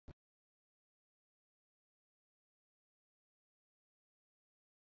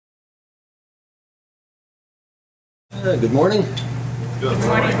Good morning. Good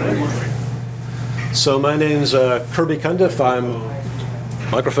morning. So my name's Kirby Cundiff. I'm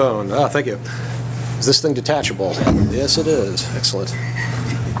microphone. Thank you. Is this thing detachable? Yes, it is. Excellent.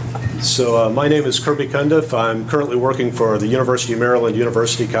 So my name is Kirby Cundiff. I'm currently working for the University of Maryland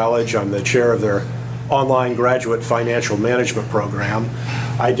University College. I'm the chair of their online graduate financial management program.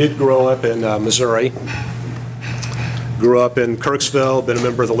 I did grow up in Missouri. Grew up in Kirksville, been a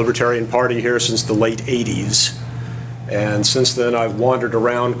member of the Libertarian Party here since the late 80s. And since then, I've wandered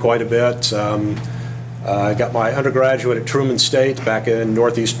around quite a bit. I got my undergraduate at Truman State back in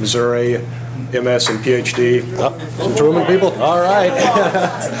Northeast Missouri, MS and Ph.D. Oh, some Truman people? All right.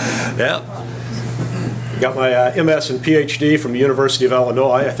 Yeah. Got my MS and Ph.D. from the University of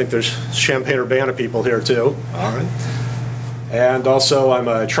Illinois. I think there's Champaign-Urbana people here, too. All right. And also, I'm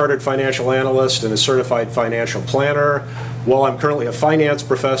a chartered financial analyst and a certified financial planner. While I'm currently a finance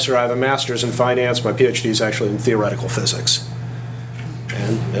professor, I have a master's in finance. My PhD is actually in theoretical physics.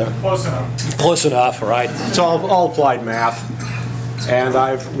 And, yeah. Close enough. Close enough, right? It's all applied math. And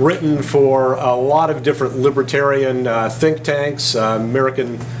I've written for a lot of different libertarian think tanks,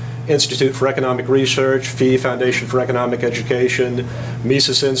 American Institute for Economic Research, FEE, Foundation for Economic Education,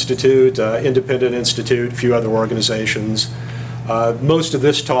 Mises Institute, Independent Institute, a few other organizations. Most of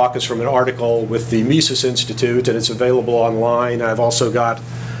this talk is from an article with the Mises Institute, and it's available online. I've also got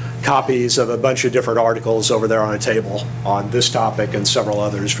copies of a bunch of different articles over there on a table on this topic and several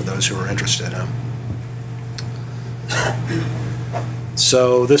others for those who are interested.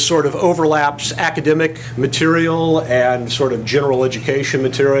 So this sort of overlaps academic material and sort of general education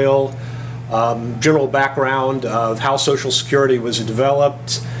material, general background of how Social Security was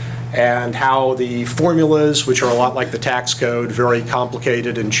developed, and how the formulas, which are a lot like the tax code, very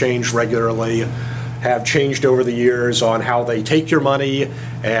complicated and change regularly, have changed over the years on how they take your money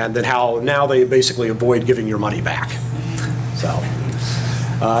and then how now they basically avoid giving your money back. So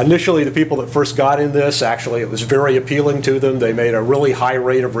initially, the people that first got in this, actually, it was very appealing to them. They made a really high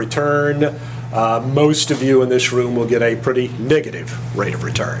rate of return. Most of you in this room will get a pretty negative rate of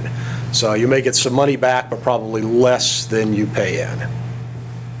return. So you may get some money back, but probably less than you pay in.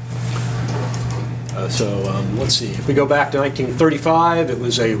 Let's see, if we go back to 1935, it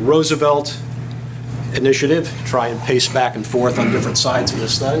was a Roosevelt initiative. Try and pace back and forth on different sides of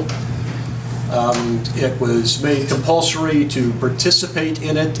this thing. It was made compulsory to participate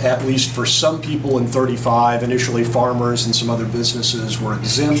in it, at least for some people in 35. Initially, farmers and some other businesses were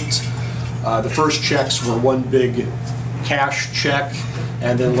exempt. The first checks were one big cash check,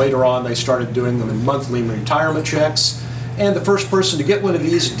 and then later on they started doing them in monthly retirement checks. And the first person to get one of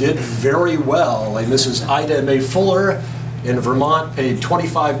these did very well. And Mrs. Ida Mae Fuller in Vermont paid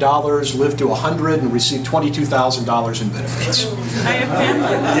 $25, lived to 100, and received $22,000 in benefits. I have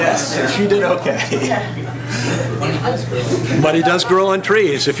family. Yes, she did okay. Money does grow on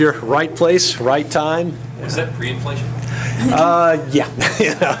trees if you're right place, right time. Was that pre-inflation? Yeah.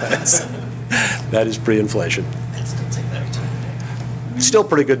 That is pre-inflation. Still a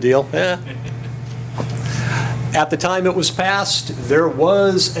pretty good deal. Yeah. At the time it was passed, there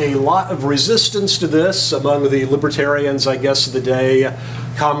was a lot of resistance to this among the libertarians, I guess, of the day,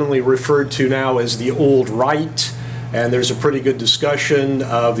 commonly referred to now as the old right. And there's a pretty good discussion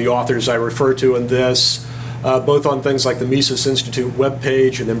of the authors I refer to in this, both on things like the Mises Institute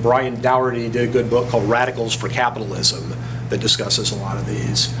webpage, and then Brian Dougherty did a good book called Radicals for Capitalism that discusses a lot of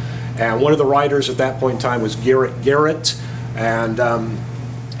these. And one of the writers at that point in time was Garrett, and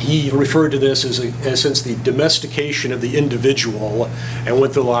he referred to this as since the domestication of the individual, and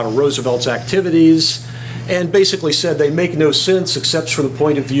went through a lot of Roosevelt's activities, and basically said they make no sense except from the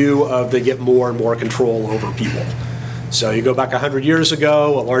point of view of they get more and more control over people. So you go back 100 years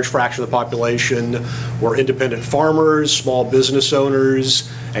ago, a large fraction of the population were independent farmers, small business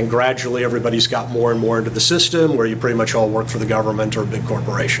owners, and gradually everybody's got more and more into the system where you pretty much all work for the government or a big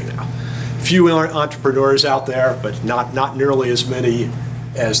corporation now. Few entrepreneurs out there, but not nearly as many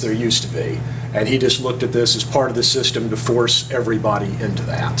as there used to be. And he just looked at this as part of the system to force everybody into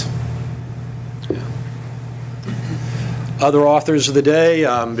that. Yeah. Other authors of the day,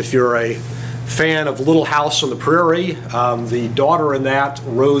 if you're a fan of Little House on the Prairie, the daughter in that,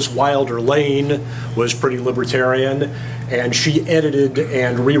 Rose Wilder Lane, was pretty libertarian, and she edited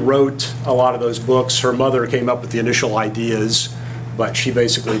and rewrote a lot of those books. Her mother came up with the initial ideas, but she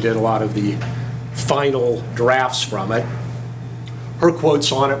basically did a lot of the final drafts from it. Her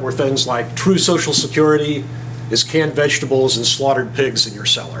quotes on it were things like, "True Social Security is canned vegetables and slaughtered pigs in your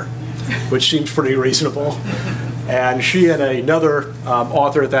cellar," which seems pretty reasonable. And she and another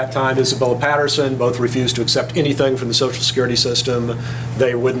author at that time, Isabella Patterson, both refused to accept anything from the Social Security system.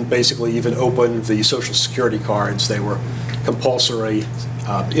 They wouldn't basically even open the Social Security cards. They were compulsory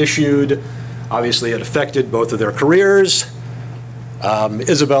issued. Obviously, it affected both of their careers.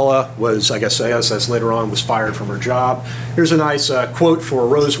 Isabella was, I guess, as later on, was fired from her job. Here's a nice quote for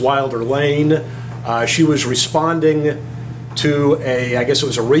Rose Wilder Lane. She was responding to I guess it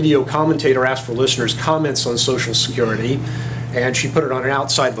was a radio commentator asked for listeners' comments on Social Security, and she put it on an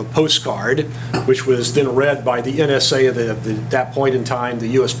outside of a postcard, which was then read by the NSA at that point in time, the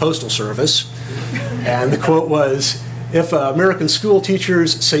U.S. Postal Service. And the quote was, "If American school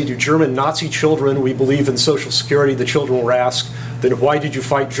teachers say to German Nazi children, 'We believe in Social Security,' the children will ask, 'Then why did you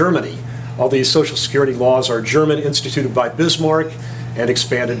fight Germany?' All these Social Security laws are German, instituted by Bismarck and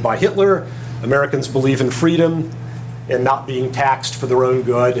expanded by Hitler. Americans believe in freedom and not being taxed for their own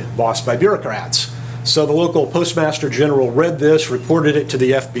good, bossed by bureaucrats." So the local postmaster general read this, reported it to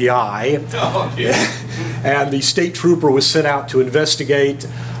the FBI, and the state trooper was sent out to investigate.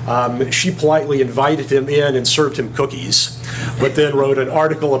 She politely invited him in and served him cookies, but then wrote an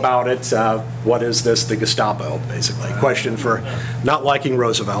article about it. What is this? The Gestapo, basically. Question for not liking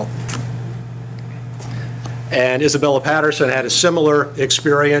Roosevelt. And Isabella Patterson had a similar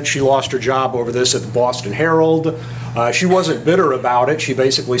experience. She lost her job over this at the Boston Herald. She wasn't bitter about it. She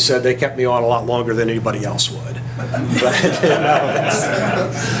basically said, "They kept me on a lot longer than anybody else would." But,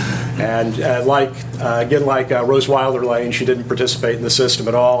 like Rose Wilder Lane, she didn't participate in the system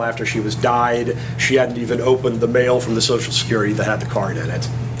at all. After she was died, she hadn't even opened the mail from the Social Security that had the card in it,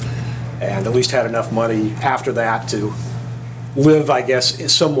 and at least had enough money after that to live, I guess,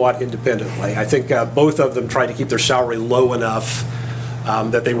 somewhat independently. I think both of them tried to keep their salary low enough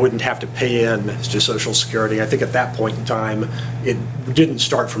that they wouldn't have to pay in to Social Security. I think at that point in time, it didn't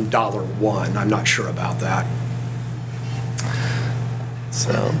start from $1. I'm not sure about that.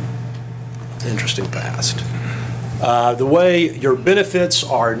 So, interesting past. The way your benefits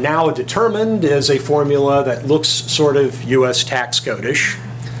are now determined is a formula that looks sort of U.S. tax code-ish.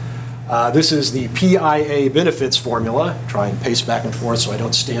 This is the PIA benefits formula. Try and pace back and forth so I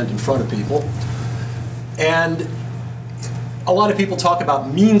don't stand in front of people. And a lot of people talk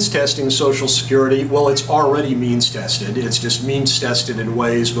about means testing Social Security. Well, it's already means tested. It's just means tested in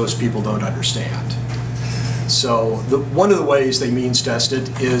ways most people don't understand. So one of the ways they means test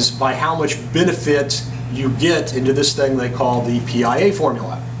it is by how much benefit you get into this thing they call the PIA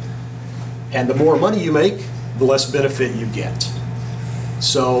formula. And the more money you make, the less benefit you get.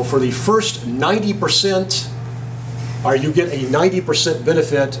 So for the first 90%, or you get a 90%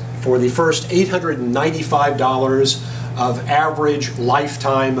 benefit for the first $895 of average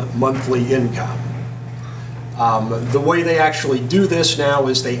lifetime monthly income. The way they actually do this now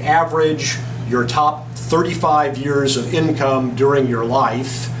is they average your top 35 years of income during your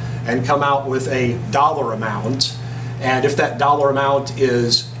life and come out with a dollar amount. And if that dollar amount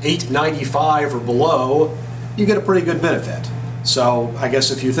is $895 or below, you get a pretty good benefit. So I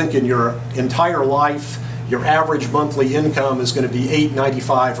guess if you think in your entire life, your average monthly income is going to be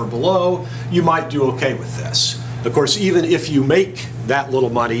 $895 or below, you might do okay with this. Of course, even if you make that little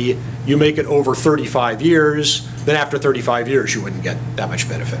money, you make it over 35 years, then after 35 years you wouldn't get that much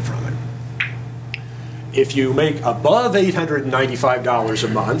benefit from it. If you make above $895 a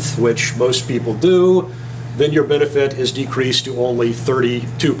month, which most people do, then your benefit is decreased to only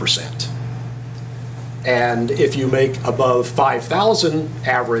 32%. And if you make above $5,000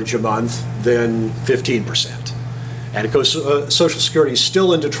 average a month, then 15%. And of course, Social Security is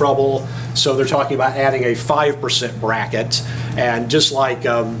still into trouble, so they're talking about adding a 5% bracket. And just like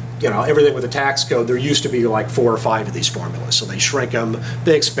everything with the tax code, there used to be like 4 or 5 of these formulas. So they shrink them,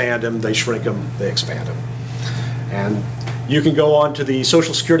 they expand them, they shrink them, they expand them. And you can go on to the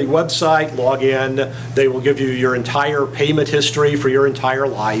Social Security website, log in. They will give you your entire payment history for your entire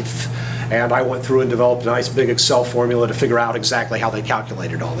life. And I went through and developed a nice big Excel formula to figure out exactly how they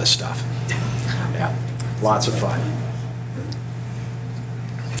calculated all this stuff. Yeah, lots of fun.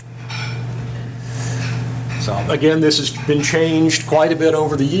 So again, this has been changed quite a bit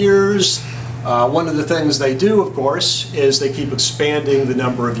over the years. One of the things they do, of course, is they keep expanding the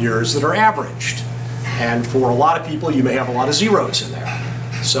number of years that are averaged. And for a lot of people, you may have a lot of zeros in there.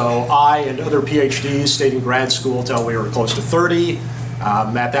 So I and other PhDs stayed in grad school until we were close to 30.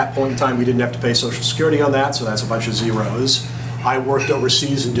 At that point in time, we didn't have to pay Social Security on that, so that's a bunch of zeros. I worked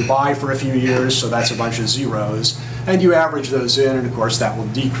overseas in Dubai for a few years, so that's a bunch of zeros. And you average those in, and of course, that will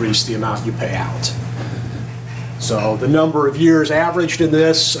decrease the amount you pay out. So the number of years averaged in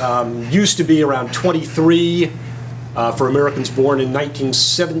this used to be around 23 for Americans born in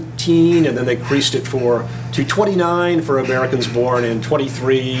 1917, and then they increased it to 29 for Americans born in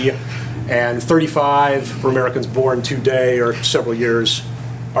 23, and 35 for Americans born today, or several years,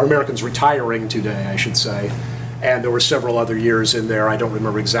 or Americans retiring today, I should say. And there were several other years in there. I don't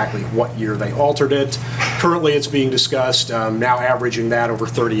remember exactly what year they altered it. Currently, it's being discussed, now averaging that over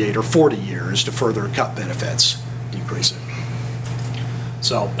 38 or 40 years to further cut benefits, decrease it.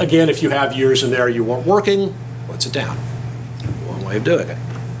 So again, if you have years in there you weren't working, puts it down. One way of doing it.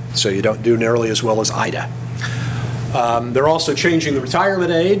 So you don't do nearly as well as IDA. They're also changing the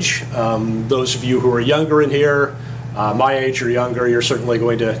retirement age. Those of you who are younger in here, my age or younger, you're certainly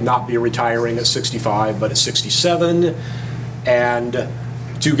going to not be retiring at 65, but at 67. And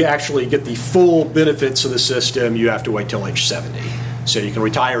to actually get the full benefits of the system, you have to wait till age 70. So you can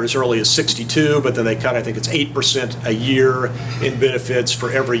retire as early as 62, but then they cut, I think it's 8% a year in benefits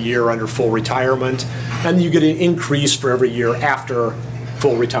for every year under full retirement. And you get an increase for every year after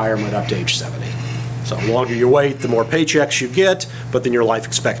full retirement up to age 70. So the longer you wait, the more paychecks you get, but then your life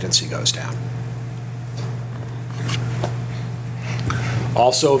expectancy goes down.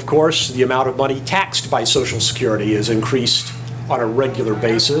 Also, of course, the amount of money taxed by Social Security is increased on a regular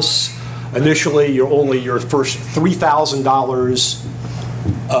basis. Initially, your first $3,000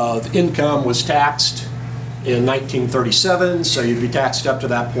 of income was taxed in 1937, so you'd be taxed up to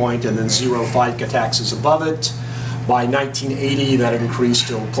that point, and then zero FICA taxes above it. By 1980, that increased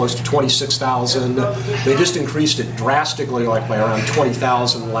to close to $26,000. They just increased it drastically, like by around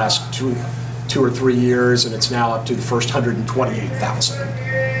 $20,000 the last two or 3 years, and it's now up to the first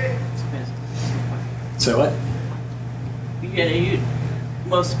 $128,000. So what?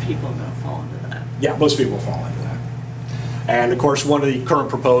 Most people don't fall into that. Yeah, most people fall into that. And of course, one of the current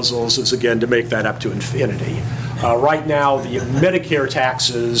proposals is again to make that up to infinity. Right now, the Medicare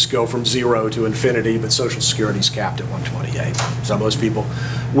taxes go from 0 to infinity, but Social Security is capped at 128. So most people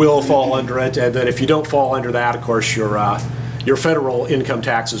will fall under it, and then if you don't fall under that, of course, your federal income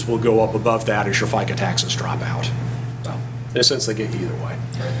taxes will go up above that as your FICA taxes drop out. So, in a sense, they get you either way.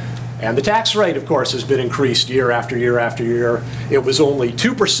 And the tax rate, of course, has been increased year after year after year. It was only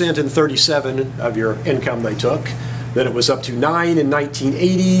 2% in 37 of your income they took. Then it was up to 9 in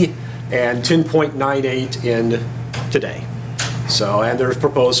 1980 and 10.98 in today. So, and there's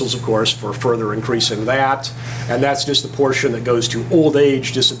proposals, of course, for further increasing that. And that's just the portion that goes to old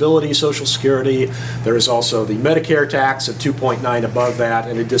age disability Social Security. There is also the Medicare tax at 2.9 above that,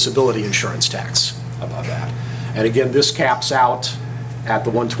 and a disability insurance tax above that. And again, this caps out at the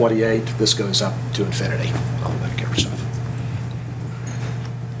 128. This goes up to infinity on the Medicare stuff.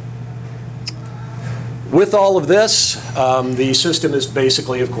 With all of this, the system is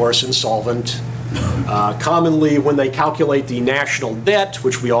basically, of course, insolvent. Commonly, when they calculate the national debt,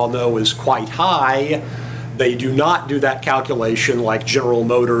 which we all know is quite high, they do not do that calculation like General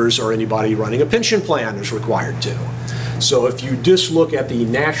Motors or anybody running a pension plan is required to. So if you just look at the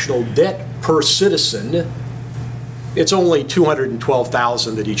national debt per citizen, it's only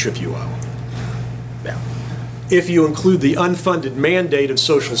 $212,000 that each of you owe. Now, if you include the unfunded mandate of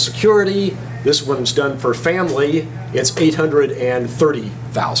Social Security, this one's done per family, it's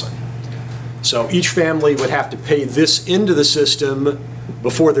 $830,000. So each family would have to pay this into the system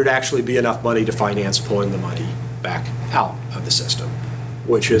before there'd actually be enough money to finance pulling the money back out of the system,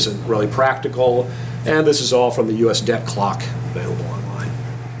 which isn't really practical. And this is all from the US debt clock available online.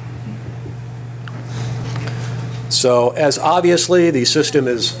 So as obviously the system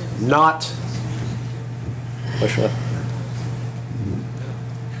is not,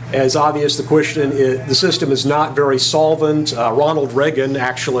 as obvious the question is, the system is not very solvent. Ronald Reagan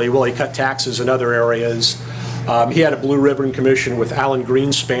actually really cut taxes in other areas. He had a blue ribbon commission with Alan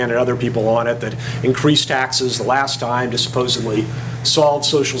Greenspan and other people on it that increased taxes the last time to supposedly solve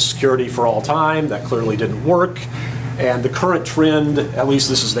Social Security for all time. That clearly didn't work. And the current trend, at least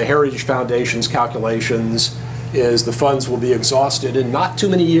this is the Heritage Foundation's calculations, is the funds will be exhausted in not too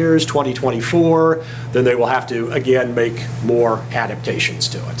many years, 2024, then they will have to, again, make more adaptations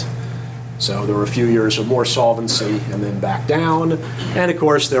to it. So there were a few years of more solvency and then back down. And of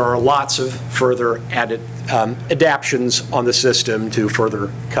course, there are lots of further adaptions on the system to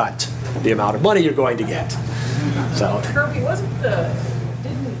further cut the amount of money you're going to get. So, Kirby,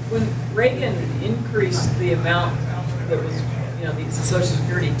 when Reagan increased the amount that was, the Social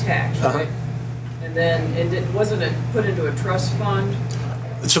Security tax, right? And then wasn't it put into a trust fund?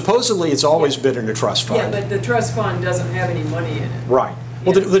 Supposedly, it's always been in a trust fund. Yeah, but the trust fund doesn't have any money in it. Right.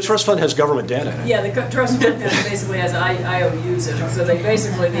 Well, the trust fund has government debt in it. Yeah, the trust fund basically has IOUs in it. So they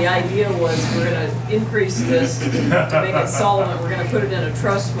basically, the idea was we're going to increase this to make it solvent. We're going to put it in a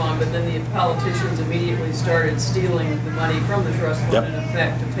trust fund, but then the politicians immediately started stealing the money from the trust fund in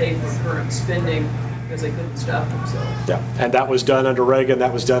effect to pay for current spending because they couldn't stop themselves. Yeah, and that was done under Reagan,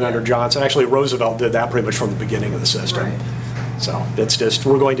 that was done under Johnson. Actually, Roosevelt did that pretty much from the beginning of the system. Right. So it's just,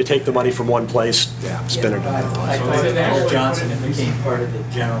 we're going to take the money from one place, spend it another place. I think under Johnson it became part of the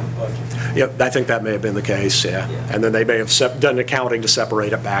general budget. Yep, I think that may have been the case, yeah. And then they may have done accounting to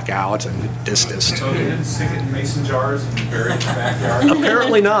separate it back out and just. So they didn't stick it in mason jars and bury it in the backyard?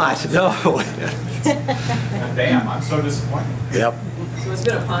 Apparently not, no. Damn, I'm so disappointed. Yep, So it's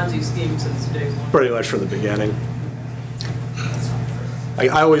been a Ponzi scheme since day one. pretty much from the beginning.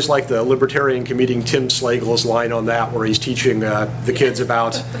 I always like the Libertarian comedian Tim Slagle's line on that, where he's teaching the kids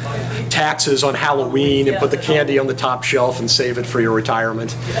about taxes on Halloween and put the candy on the top shelf and save it for your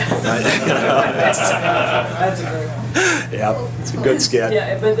retirement. That's a great one. Yeah, it's a good skit.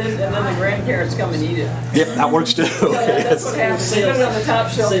 Yeah, but then the grandparents come and eat it. Yep, that works too. That's what happens. They put it on the top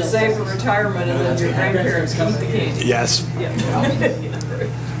shelf to save for retirement, and then your grandparents eat the candy. Yes. Yeah.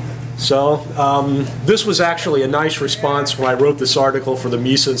 So this was actually a nice response when I wrote this article for the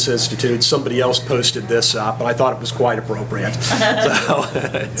Mises Institute. Somebody else posted this up, and I thought it was quite appropriate. So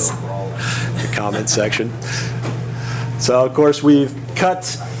it's the comment section. So of course we've cut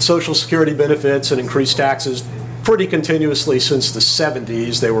Social Security benefits and increased taxes pretty continuously since the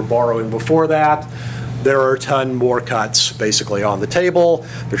 70s. They were borrowing before that. There are a ton more cuts basically on the table.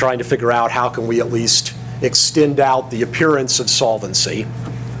 They're trying to figure out how can we at least extend out the appearance of solvency.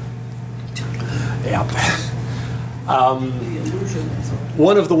 Yep.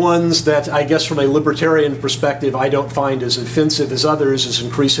 One of the ones that I guess from a libertarian perspective I don't find as offensive as others is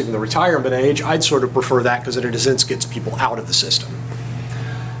increasing the retirement age. I'd sort of prefer that because it in a sense gets people out of the system.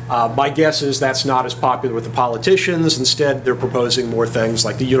 My guess is that's not as popular with the politicians. Instead, they're proposing more things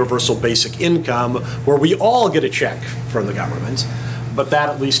like the universal basic income, where we all get a check from the government, but that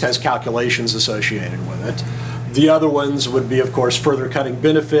at least has calculations associated with it. The other ones would be, of course, further cutting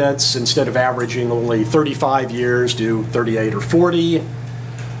benefits. Instead of averaging only 35 years, do 38 or 40.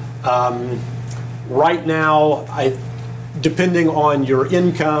 Right now, depending on your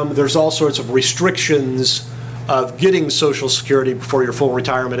income, there's all sorts of restrictions of getting Social Security before your full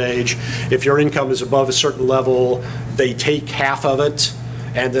retirement age. If your income is above a certain level, they take half of it,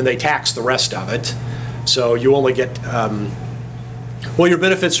 and then they tax the rest of it. So you only get, well, your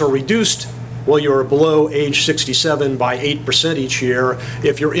benefits are reduced. Well, you're below age 67 by 8% each year.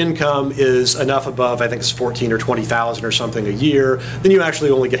 If your income is enough above, I think it's 14 or 20,000 or something a year, then you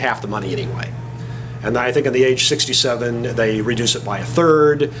actually only get half the money anyway. And I think in the age 67, they reduce it by a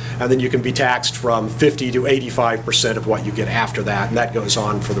third, and then you can be taxed from 50 to 85% of what you get after that, and that goes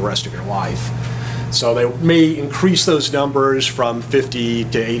on for the rest of your life. So they may increase those numbers from 50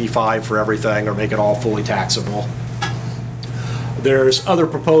 to 85 for everything, or make it all fully taxable. There's other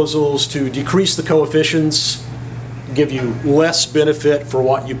proposals to decrease the coefficients, give you less benefit for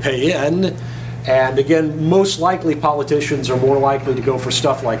what you pay in. And again, most likely politicians are more likely to go for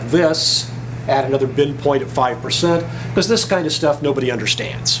stuff like this, add another bin point at 5%, because this kind of stuff nobody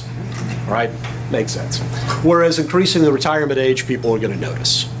understands, right? Makes sense. Whereas increasing the retirement age, people are going to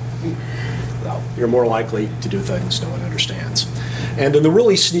notice. So you're more likely to do things no one understands. And then the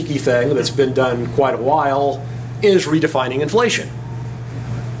really sneaky thing that's been done quite a while is redefining inflation.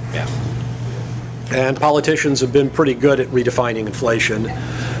 Yeah. And politicians have been pretty good at redefining inflation.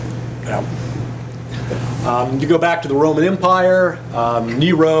 Yeah. You go back to the Roman Empire,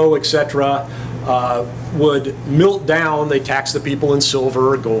 Nero, etc., would melt down, they tax the people in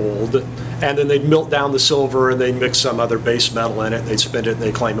silver or gold, and then they'd melt down the silver and they'd mix some other base metal in it, they'd spend it, and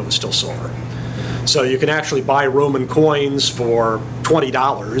they'd claim it was still silver. So you can actually buy Roman coins for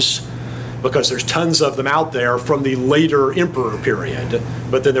 $20 because there's tons of them out there from the later emperor period,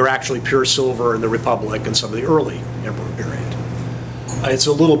 but then they're actually pure silver in the Republic and some of the early emperor period. It's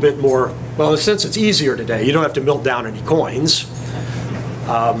a little bit more, well, in a sense it's easier today. You don't have to melt down any coins.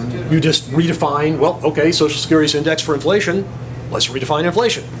 You just redefine, well, okay, Social Security's index for inflation, let's redefine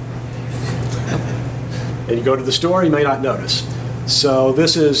inflation. And you go to the store, you may not notice. So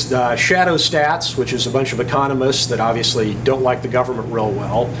this is the Shadow Stats, which is a bunch of economists that obviously don't like the government real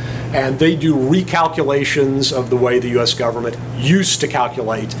well. And they do recalculations of the way the US government used to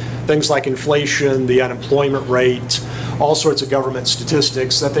calculate things like inflation, the unemployment rate, all sorts of government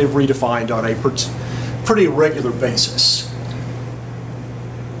statistics that they've redefined on a pretty regular basis.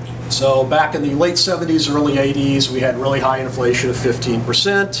 So back in the late 70s, early 80s, we had really high inflation of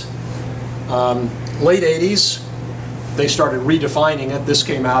 15%. Late 80s, they started redefining it. This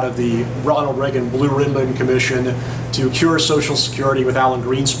came out of the Ronald Reagan Blue Ribbon Commission to cure Social Security with Alan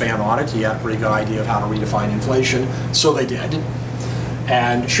Greenspan on it. He had a pretty good idea of how to redefine inflation, so they did.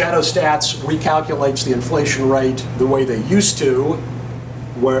 And Shadow Stats recalculates the inflation rate the way they used to,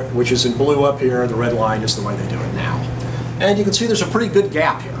 which is in blue up here, the red line is the way they do it now. And you can see there's a pretty good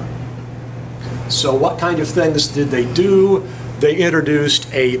gap here. So what kind of things did they do? They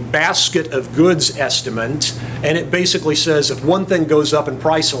introduced a basket of goods estimate, and it basically says if one thing goes up in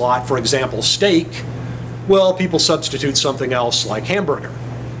price a lot, for example, steak, well, people substitute something else like hamburger.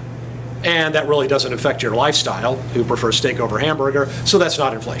 And that really doesn't affect your lifestyle, who prefers steak over hamburger, so that's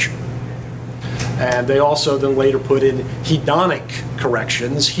not inflation. And they also then later put in hedonic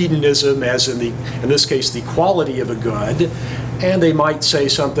corrections, hedonism as in this case, the quality of a good. And they might say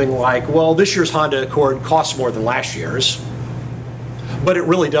something like, well, this year's Honda Accord costs more than last year's, but it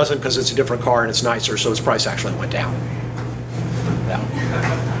really doesn't because it's a different car and it's nicer, so its price actually went down.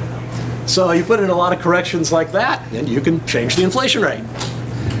 Yeah. So you put in a lot of corrections like that, and you can change the inflation rate.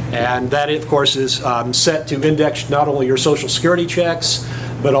 And that, of course, is set to index not only your Social Security checks,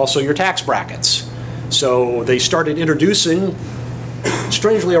 but also your tax brackets. So they started introducing,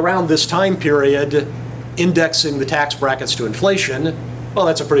 strangely around this time period, indexing the tax brackets to inflation. Well,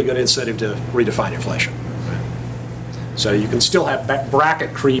 that's a pretty good incentive to redefine inflation. So you can still have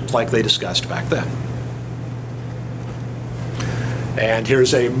bracket creep like they discussed back then. And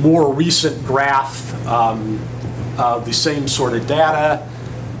here's a more recent graph of the same sort of data.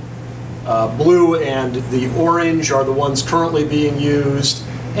 Blue and the orange are the ones currently being used,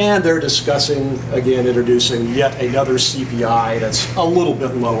 and they're discussing, again, introducing yet another CPI that's a little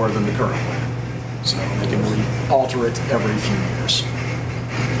bit lower than the current one. So they can alter it every few years.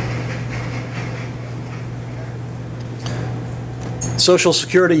 Social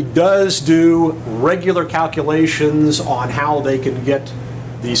Security does do regular calculations on how they can get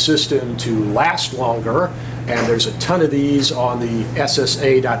the system to last longer, and there's a ton of these on the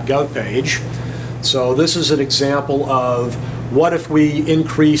ssa.gov page. So this is an example of what if we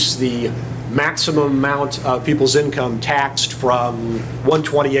increase the maximum amount of people's income taxed from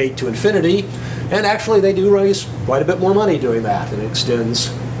 128 to infinity, and actually they do raise quite a bit more money doing that, and it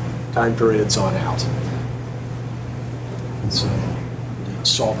extends time periods on out. So the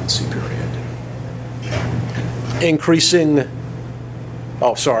solvency period. Increasing,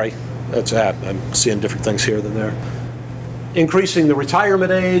 oh sorry, that's I'm seeing different things here than there. Increasing the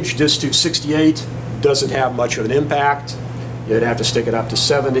retirement age just to 68 doesn't have much of an impact. You'd have to stick it up to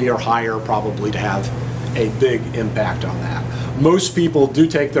 70 or higher probably to have a big impact on that. Most people do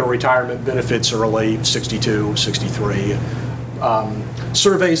take their retirement benefits early, 62, 63.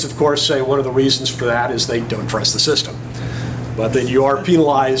 Surveys, of course, say one of the reasons for that is they don't trust the system. But then you are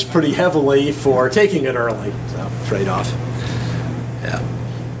penalized pretty heavily for taking it early, so trade-off. Yeah.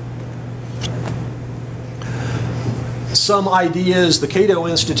 Some ideas the Cato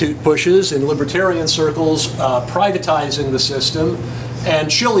Institute pushes in libertarian circles, privatizing the system.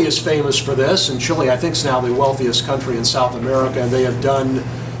 And Chile is famous for this, and Chile, I think, is now the wealthiest country in South America, and they have done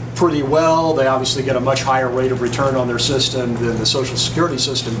pretty well. They obviously get a much higher rate of return on their system than the Social Security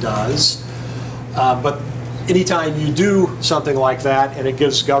system does. But anytime you do something like that, and it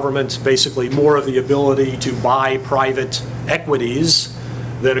gives government basically more of the ability to buy private equities,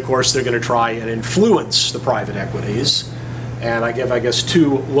 then of course they're going to try and influence the private equities. And I give, I guess,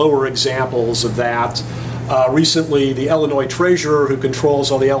 two lower examples of that. Recently, the Illinois treasurer, who controls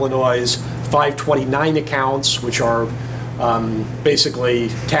all the Illinois' 529 accounts, which are basically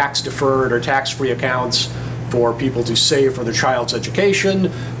tax-deferred or tax-free accounts for people to save for their child's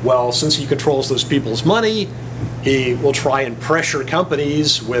education. Well, since he controls those people's money, he will try and pressure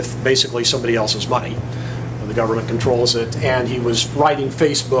companies with basically somebody else's money. The government controls it, and he was writing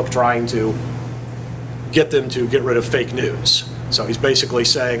Facebook trying to get them to get rid of fake news. So he's basically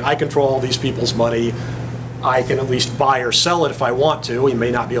saying, I control all these people's money. I can at least buy or sell it if I want to. You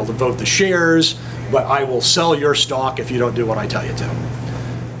may not be able to vote the shares, but I will sell your stock if you don't do what I tell you to.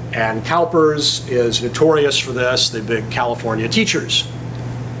 And CalPERS is notorious for this, the big California teachers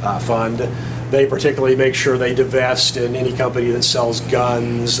fund. They particularly make sure they divest in any company that sells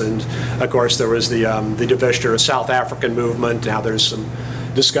guns. And of course, there was the divestiture of South African movement. Now there's some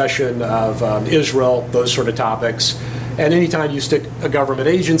discussion of Israel, those sort of topics. And anytime you stick a government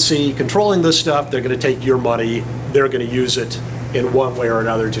agency controlling this stuff, they're going to take your money, they're going to use it in one way or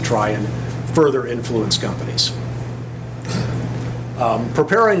another to try and further influence companies.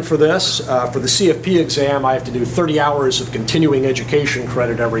 Preparing for this, for the CFP exam, I have to do 30 hours of continuing education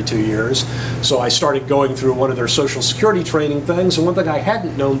credit every 2 years. So I started going through one of their Social Security training things, and one thing I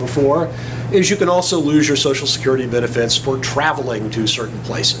hadn't known before is you can also lose your Social Security benefits for traveling to certain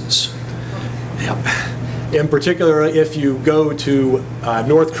places. Yep. In particular, if you go to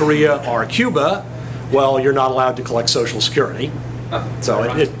North Korea or Cuba, well, you're not allowed to collect Social Security.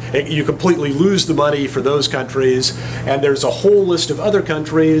 So you completely lose the money for those countries, and there's a whole list of other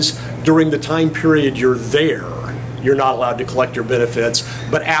countries during the time period you're there. You're not allowed to collect your benefits,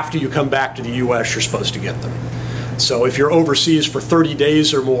 but after you come back to the U.S., you're supposed to get them. So if you're overseas for 30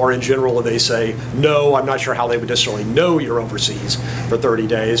 days or more, in general, they say, no, I'm not sure how they would necessarily know you're overseas for 30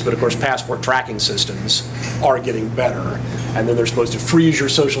 days, but of course, passport tracking systems are getting better, and then they're supposed to freeze your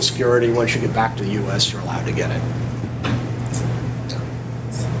Social Security. Once you get back to the U.S., you're allowed to get it.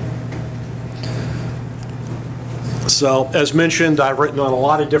 So, as mentioned, I've written on a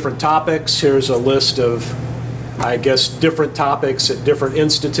lot of different topics. Here's a list of, I guess, different topics at different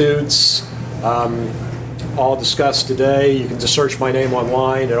institutes, all discussed today. You can just search my name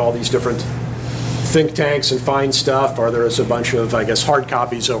online at all these different think tanks and find stuff, or there's a bunch of, I guess, hard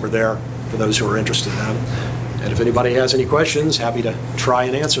copies over there for those who are interested in them. And if anybody has any questions, happy to try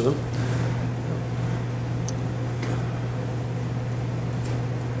and answer them.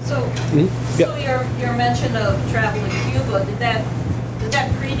 So your mention of traveling to Cuba, did that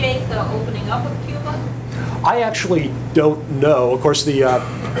predate the opening up of Cuba? I actually don't know. Of course, the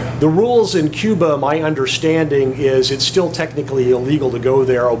rules in Cuba, my understanding is it's still technically illegal to go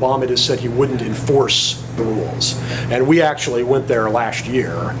there. Obama just said he wouldn't enforce the rules. And we actually went there last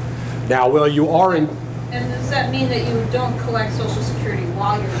year. Now, well, you are in... And does that mean that you don't collect Social Security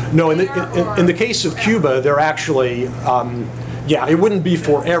while you're there? No, in the case of Cuba, they're actually... yeah, it wouldn't be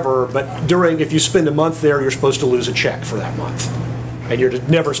forever, but if you spend a month there, you're supposed to lose a check for that month. And you're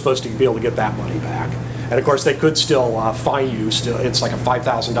never supposed to be able to get that money back. And of course, they could still fine you. It's like a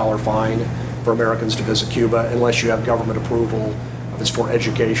 $5,000 fine for Americans to visit Cuba, unless you have government approval, if it's for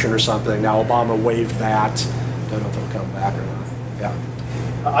education or something. Now, Obama waived that. Don't know if it'll come back or not. Yeah.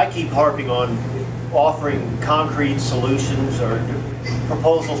 I keep harping on offering concrete solutions or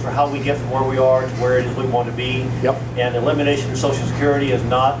proposals for how we get from where we are to where it is we want to be. Yep. And elimination of Social Security is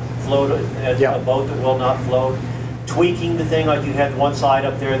not float as yep. a boat that will not float. Tweaking the thing, like you had one side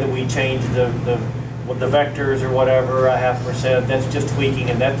up there that we changed the vectors or whatever, 0.5%. That's just tweaking,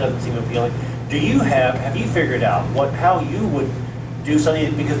 and that doesn't seem appealing. Have you figured out how you would do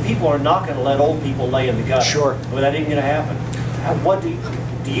something, because people are not going to let old people lay in the gutter. Sure. Well, that ain't going to happen.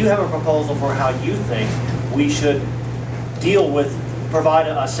 Do you have a proposal for how you think we should provide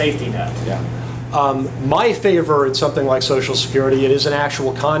a safety net? Yeah. My favor in something like Social Security, it is an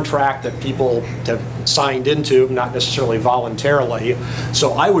actual contract that people have signed into, not necessarily voluntarily.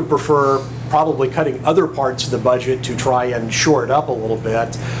 So I would prefer probably cutting other parts of the budget to try and shore it up a little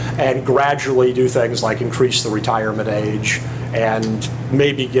bit and gradually do things like increase the retirement age and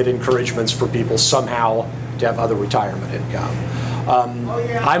maybe get encouragements for people somehow to have other retirement income.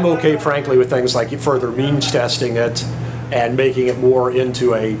 I'm okay, frankly, with things like further means testing it and making it more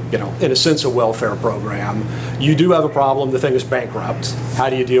into a, in a sense, a welfare program. You do have a problem. The thing is bankrupt. How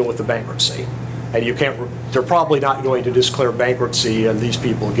do you deal with the bankruptcy? And you can't, they're probably not going to declare bankruptcy and these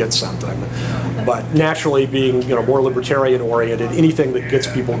people get something. But naturally, being more libertarian oriented, anything that gets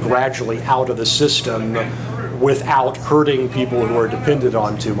people gradually out of the system without hurting people who are dependent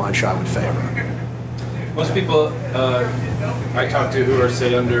on too much, I would favor. Most people I talk to who are,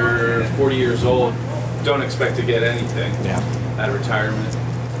 say, under 40 years old don't expect to get anything out of retirement.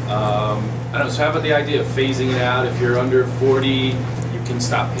 I don't know, so how about the idea of phasing it out? If you're under 40, you can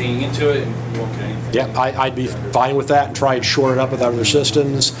stop paying into it and you won't get anything. Yeah, I'd be fine with that and try and shore it up with other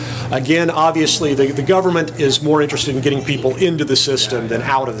systems. Again, obviously, the government is more interested in getting people into the system than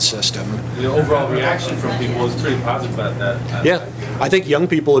out of the system. The overall reaction from people is pretty positive about that. Yeah, I think young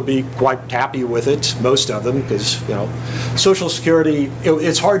people would be quite happy with it, most of them, because, Social Security,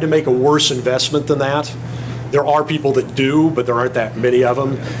 it's hard to make a worse investment than that. There are people that do, but there aren't that many of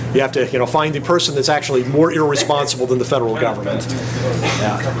them. You have to, find the person that's actually more irresponsible than the federal government.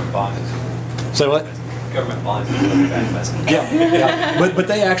 Government bonds. Say what? Government bonds. Yeah. But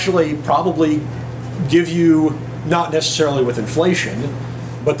they actually probably give you, not necessarily with inflation,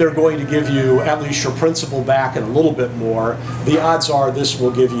 but they're going to give you at least your principal back and a little bit more. The odds are this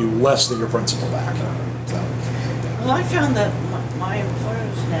will give you less than your principal back. So. Well, I found that my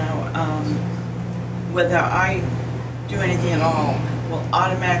employers now, whether I do anything at all, will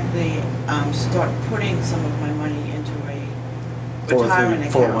automatically start putting some of my money into a retirement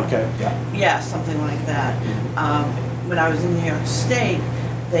account. 401k, yeah. Yeah, something like that. when I was in New York State,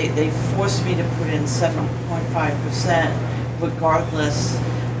 they forced me to put in 7.5% regardless,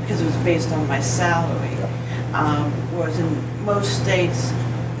 because it was based on my salary. Whereas in most states,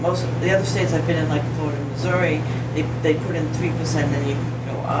 most of the other states I've been in, like Florida and Missouri, they put in 3% and then you can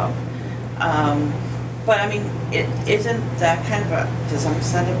go up. But I mean, isn't that kind of to some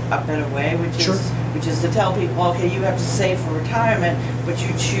extent a better way, which is to tell people, okay, you have to save for retirement, but you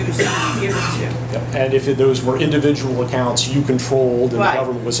choose who you give it to. Yep. And if those were individual accounts you controlled and Right. the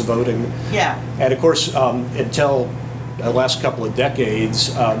government was voting. Yeah. And of course, until the last couple of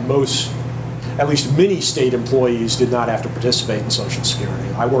decades, at least many state employees did not have to participate in Social Security.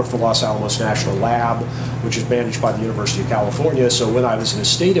 I work for Los Alamos National Lab, which is managed by the University of California, so when I was a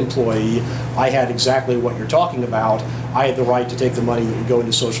state employee, I had exactly what you're talking about. I had the right to take the money that would go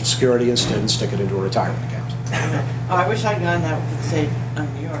into Social Security instead and stick it into a retirement account. Oh, I wish I'd gone that with the state of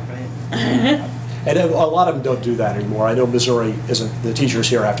New York, right? And a lot of them don't do that anymore. I know Missouri isn't, the teachers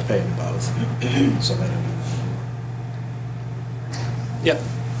here have to pay into both, so they don't do that. Yep.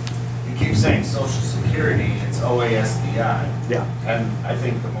 You keep saying Social Security, it's OASDI. Yeah. And I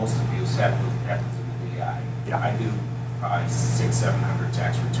think the most abuse happens in the DI. Yeah. I do probably 600-700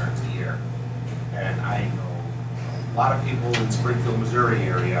 tax returns a year. And I know a lot of people in Springfield, Missouri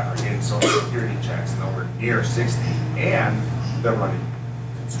area are getting Social Security checks and over near 60. And they're running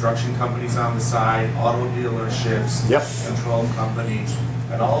construction companies on the side, auto dealerships, Yep. control companies,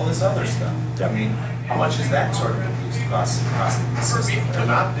 and all this other stuff. Yep. I mean, how much is that sort of abuse costing the system? They're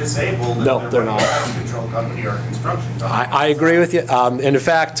not disabled. No, if they're running not. a house control company or a construction company. I agree with you. And in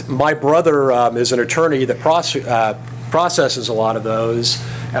fact, my brother is an attorney that processes a lot of those,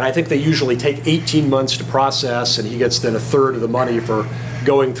 and I think they usually take 18 months to process, and he gets then a third of the money for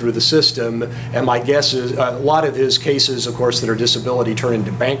going through the system. And my guess is a lot of his cases, of course, that are disability turn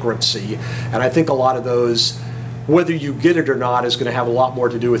into bankruptcy, and I think a lot of those, whether you get it or not, is going to have a lot more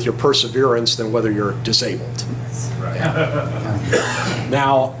to do with your perseverance than whether you're disabled. Right.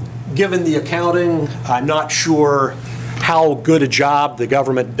 Now, given the accounting, I'm not sure how good a job the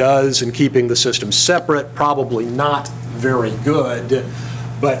government does in keeping the system separate. Probably not very good.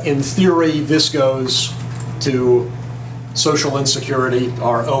 But in theory, this goes to Social Insecurity,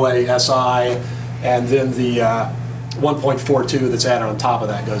 or OASI, and then the 1.42 that's added on top of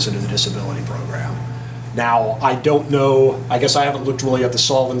that goes into the disability program. Now, I don't know, I guess I haven't looked really at the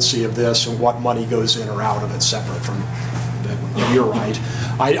solvency of this and what money goes in or out of it separate from, you're right.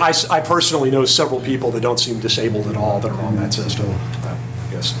 I personally know several people that don't seem disabled at all that are on that system. I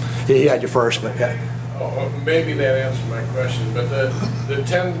guess he had you first, but yeah. Oh, maybe that answered my question, but the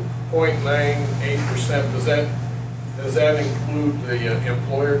 10.98%, does that include the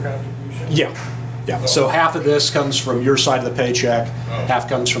employer contribution? Yeah. Yeah, so half of this comes from your side of the paycheck, half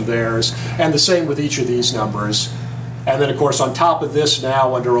comes from theirs, and the same with each of these numbers. And then, of course, on top of this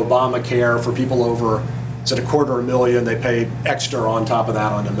now, under Obamacare, for people over, is it $250,000, they pay extra on top of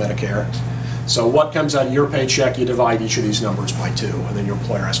that onto Medicare. So what comes out of your paycheck, you divide each of these numbers by 2, and then your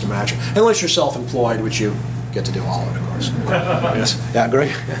employer has to match it. Unless you're self-employed, which you get to do all of it, of course. Yes, yeah,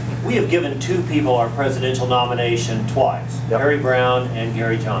 Greg? We have given 2 people our presidential nomination twice, Yep. Harry Brown and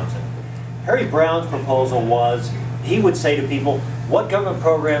Gary Johnson. Harry Brown's proposal was, he would say to people, what government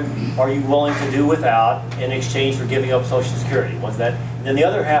program are you willing to do without in exchange for giving up Social Security? Was that? And then the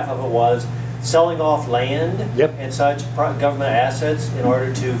other half of it was selling off land Yep. and such government assets in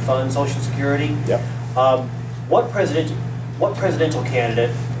order to fund Social Security. Yep. What presidential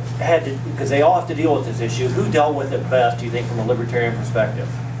candidate had to, because they all have to deal with this issue, who dealt with it best, do you think, from a libertarian perspective?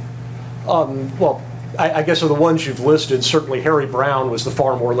 Well, I guess of the ones you've listed, certainly Harry Brown was the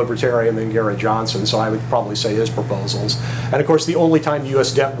far more libertarian than Gary Johnson, so I would probably say his proposals. And of course, the only time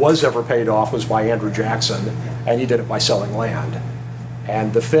U.S. debt was ever paid off was by Andrew Jackson, and he did it by selling land.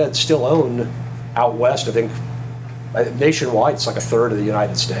 And the Fed still own out west, I think, nationwide, it's like 1/3 of the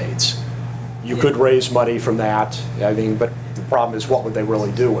United States. You could raise money from that, I mean, but the problem is, what would they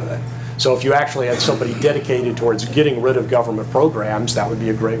really do with it? So if you actually had somebody dedicated towards getting rid of government programs, that would be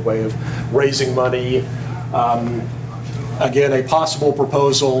a great way of raising money. Again, a possible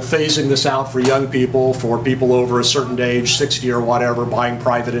proposal, phasing this out for young people, for people over a certain age, 60 or whatever, buying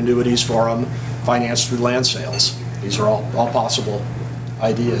private annuities for them, financed through land sales. These are all possible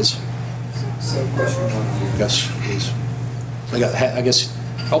ideas. So question on Yes, please. I guess,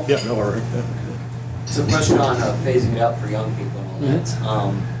 oh, yeah, no, all right. So question on phasing it out for young people and all that.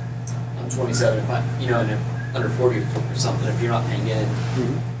 I'm 27. If I'm, and under 40 or something, if you're not paying in,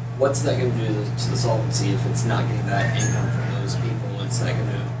 what's that going to do to the solvency if it's not getting that income from those people? What's that going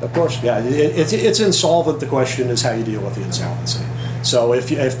to? Of course, yeah, it's insolvent. The question is how you deal with the insolvency. So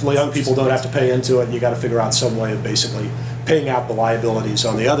if young people don't have to pay into it, you got to figure out some way of basically paying out the liabilities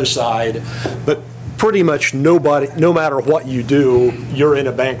on the other side. But pretty much nobody, no matter what you do, you're in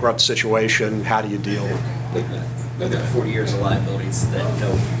a bankrupt situation. How do you deal? With 40 years of liabilities that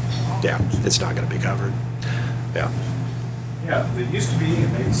no. Yeah, it's not going to be covered. Yeah. Yeah, it used to be,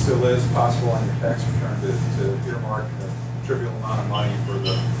 and maybe still is, possible on your tax return to earmark a trivial amount of money for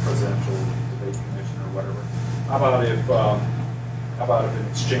the presidential debate commission or whatever. How about if in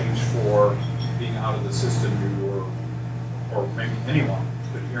exchange for being out of the system, you or maybe anyone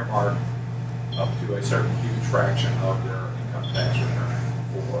could earmark up to a certain huge fraction of their income tax return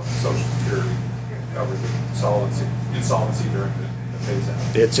for Social Security, cover the insolvency during the phase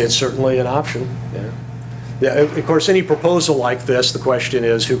out. It's certainly an option. Yeah. Yeah, of course, any proposal like this, the question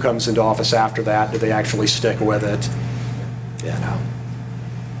is who comes into office after that? Do they actually stick with it? You know.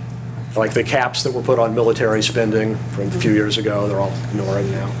 Like the caps that were put on military spending from a few years ago, they're all ignoring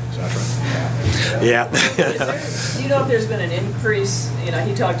now, etc. Yeah. Do you know if there's been an increase? You know,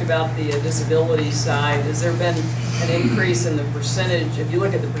 he talked about the disability side. Has there been an increase in the percentage? If you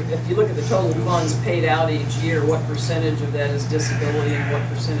look at the total funds paid out each year, what percentage of that is disability and what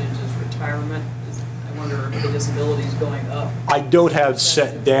percentage is retirement? I wonder if the disability is going up. I don't have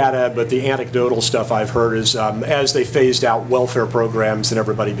set data, but the anecdotal stuff I've heard is as they phased out welfare programs, then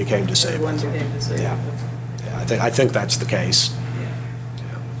everybody became disabled. Everyone became disabled. Yeah, I think that's the case.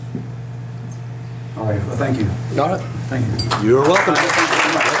 All right, well, thank you. All right. Thank you. You're welcome.